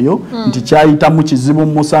omukyalo oyo nti kyayitamu kizibu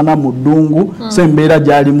mu musana mu ddungu so embeera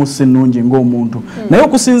gy'alimu si nnungi ng'omuntu naye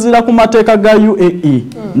okusinziira ku mateeka ga UAE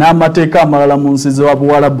n'amateeka amalala mu nsi zewa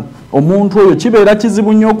Buwarabu omuntu oyo kibeera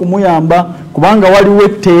kizibu nnyo okumuyamba kubanga waliwo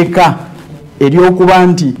etteeka ery'okuba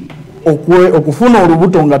nti okufuna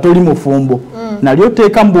olubuto nga toli mufumbo nalyo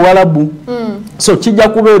tteeka mu Buwarabu so kijja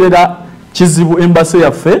kubeerera kizibu embase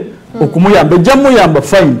yaffe okumuyamba ejja muyamba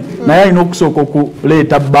fine naye alina okusooka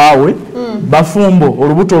okuleeta bbaawe bafumbo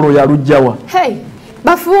olubuto olwo yalugjawa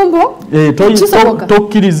bafumbo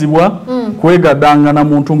tokkirizibwa kwegadanga na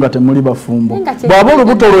muntu nga temuli bafumbo bw'aba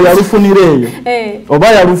olubuto olwo yalufunira eyo oba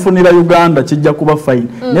yalufunira Uganda kijja kuba fine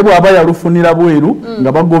naye bw'aba yalufunira bweru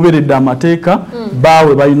nga bagoberedde amateeka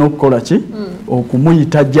bbaawe balina okukola ki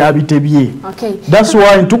okumuyita gyabitebye that's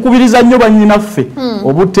why tukubiriza nnyo bannyinaffe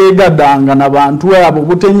obuteegadanga n'abantu abo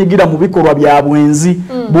obutenyigira mu bikolwa bya bwenzi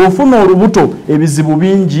bw'ofuna olubuto ebizibu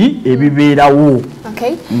bingi ebibeerawo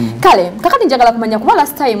kale kakati njagala kumanya kuba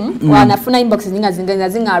last time wanafuna inbox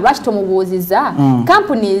zinga rush tomubuuziza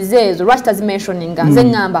companies ezo rush tazimentioninga nze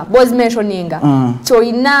ngamba bozi mentioninga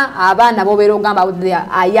kyoyina abaana bobeera ogamba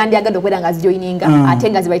ayandyagadde okubeera nga zijoyininga ate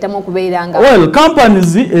nga zibayitamu okubeeranga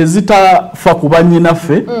companies ezitafa ku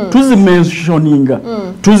bannyinaffe tuzimentioninga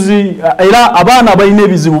era abaana balina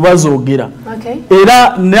ebizibu bazoogera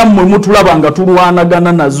era nammwe mutulaba nga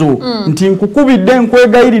tulwanagana nazo nti nkukubidde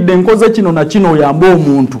nkwegayiridde nkoze kino na kino oyambe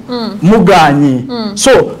omuntu muganye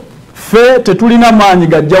so fe tetulina maanyi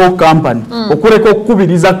gajjawo kampani okuleka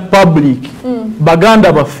okukubiriza public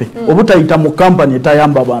baganda baffe obutayita mu kampani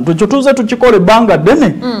etayamba abantu ekyo tuze tukikole ebbanga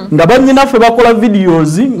ddene nga bannyinaffe bakola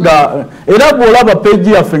videos nga era bw'olaba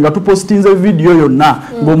page yaffe nga tupostinze video yonna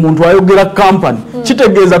ng'omuntu ayogera kampani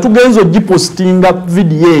kitegeeza tugenza ogipostinga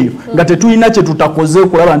video eyo nga tetulina kye tutakoze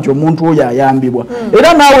okulaba nti omuntu oyo ayambibwa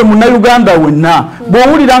era naawe munnayuganda wenna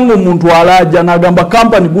bw'owulira ng'omuntu alajja n'agamba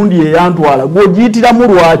kampani gundi yeyantwala gw'ogiyitiramu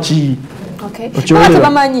lwaki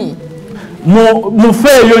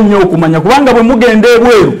mufeeyo nnyo okumanya kubanga bwe mugenda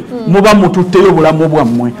ebweru muba mututteyo bulamu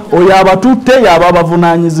bwammwe oyo abatutte yaba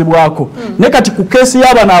abavunaanyizibwako ne kati ku keesi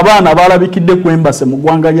y'abano abaana balabikidde ku embase mu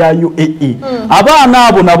ggwanga lya UAE abaana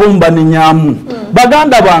abo nabo mbanenyaamu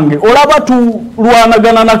baganda bange olaba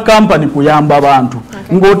tulwanagana na kampani kuyamba abantu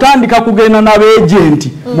ng'otandika kugenda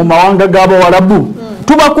n'abeejenti mu mawanga g'Abawarabu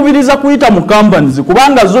tubakubiriza kuyita mu companies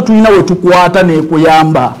kubanga zo tulina we tukwata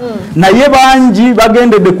nekuyamba naye bangi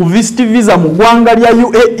bagendedde ku visit visa mu ggwanga lya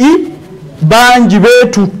UAE bangi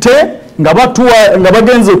betutte nga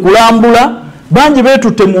bagenze kulambula bangi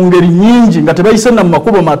betutte mu ngeri nyingi nga tebayise na mu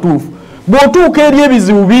makubo matuufu bw'otuuka eri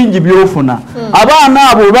ebizibu bingi byofuna abaana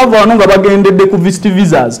abo bava wano nga bagendedde ku visit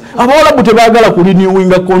visas Abawarabu tebaagala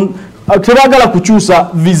kulinewinga tebagala kukyusa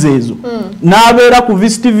visa ezo n'abeera ku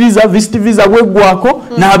visit visa bweggwako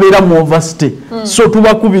n'abeera mu overstay so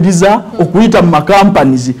tubakubiriza okuyita mu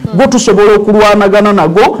makampanies go tusobola okulwanagana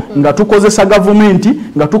nago nga tukozesa gavumenti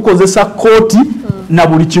nga tukozesa kooti na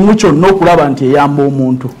buli kimu kyonna okulaba nti eyamba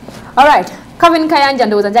omuntu. Alright, Kevin Kayanja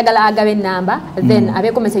ndowooza njagala agabe namba then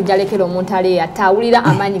abeeko message alekera omuntu ali atawulira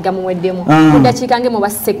amaanyi gamuweddemu mu dakiika ngemu ba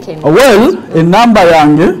second. Well, enamba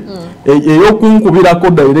yange eyokunkubirako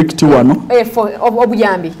direct wano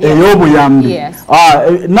obuyambi ey'obuyambi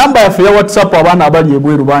namba yaffe ya WhatsApp abaana abali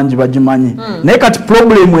ebweru bangi bagimanyi naye kati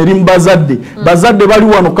problem eri mu bazadde bali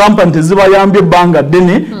wano kampani tezibayambye ebbanga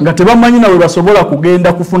ddene nga tebamanyi nawe basobola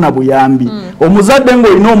kugenda kufuna buyambi omuzadde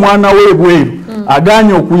ng'olina omwana we ebweru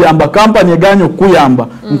aganye okuyamba kampani eganye okuyamba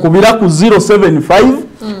nkubira ku 075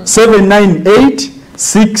 798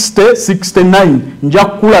 6069 nja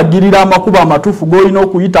kulagirira amakuba amatufu goyina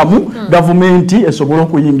okuyitamu gavumenti esobola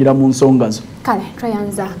okuyingira mu nsonga zo. Kale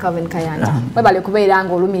twayanza Kevin Kayanja webale kubeera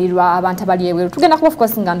nga olumirirwa abantu abali ebweru tugenda kuba of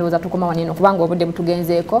course nga ndowooza tukoma waneno kubanga obudde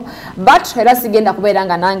butugenzeeko but era sigenda kubeera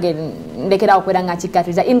nga nange ndekera okubeera nga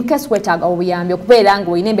kikatiriza in case wetaaga obuyambi okubeera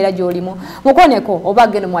nga olina embeera gy'olimu mukoneko oba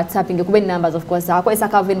gende mu WhatsApp ngekuba numbers of course akozesa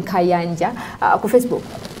Kevin Kayanja ku Facebook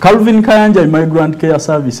Calvin Kayanja Migrant Care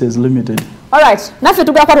Services Limited. Alright, naffe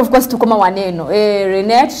tugakwata of course tukoma waneno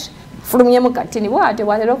Renette fulumyemu katini bwate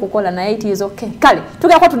bwatera okukola naye it is okay kale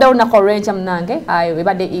tugako tudawo na korencha mnange ayo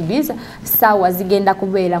ebadde ibiza sawa zigenda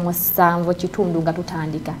kubeera mu 7 kitundu nga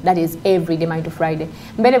tutandika that is every day Monday to Friday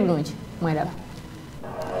mbere bulungi mwelaba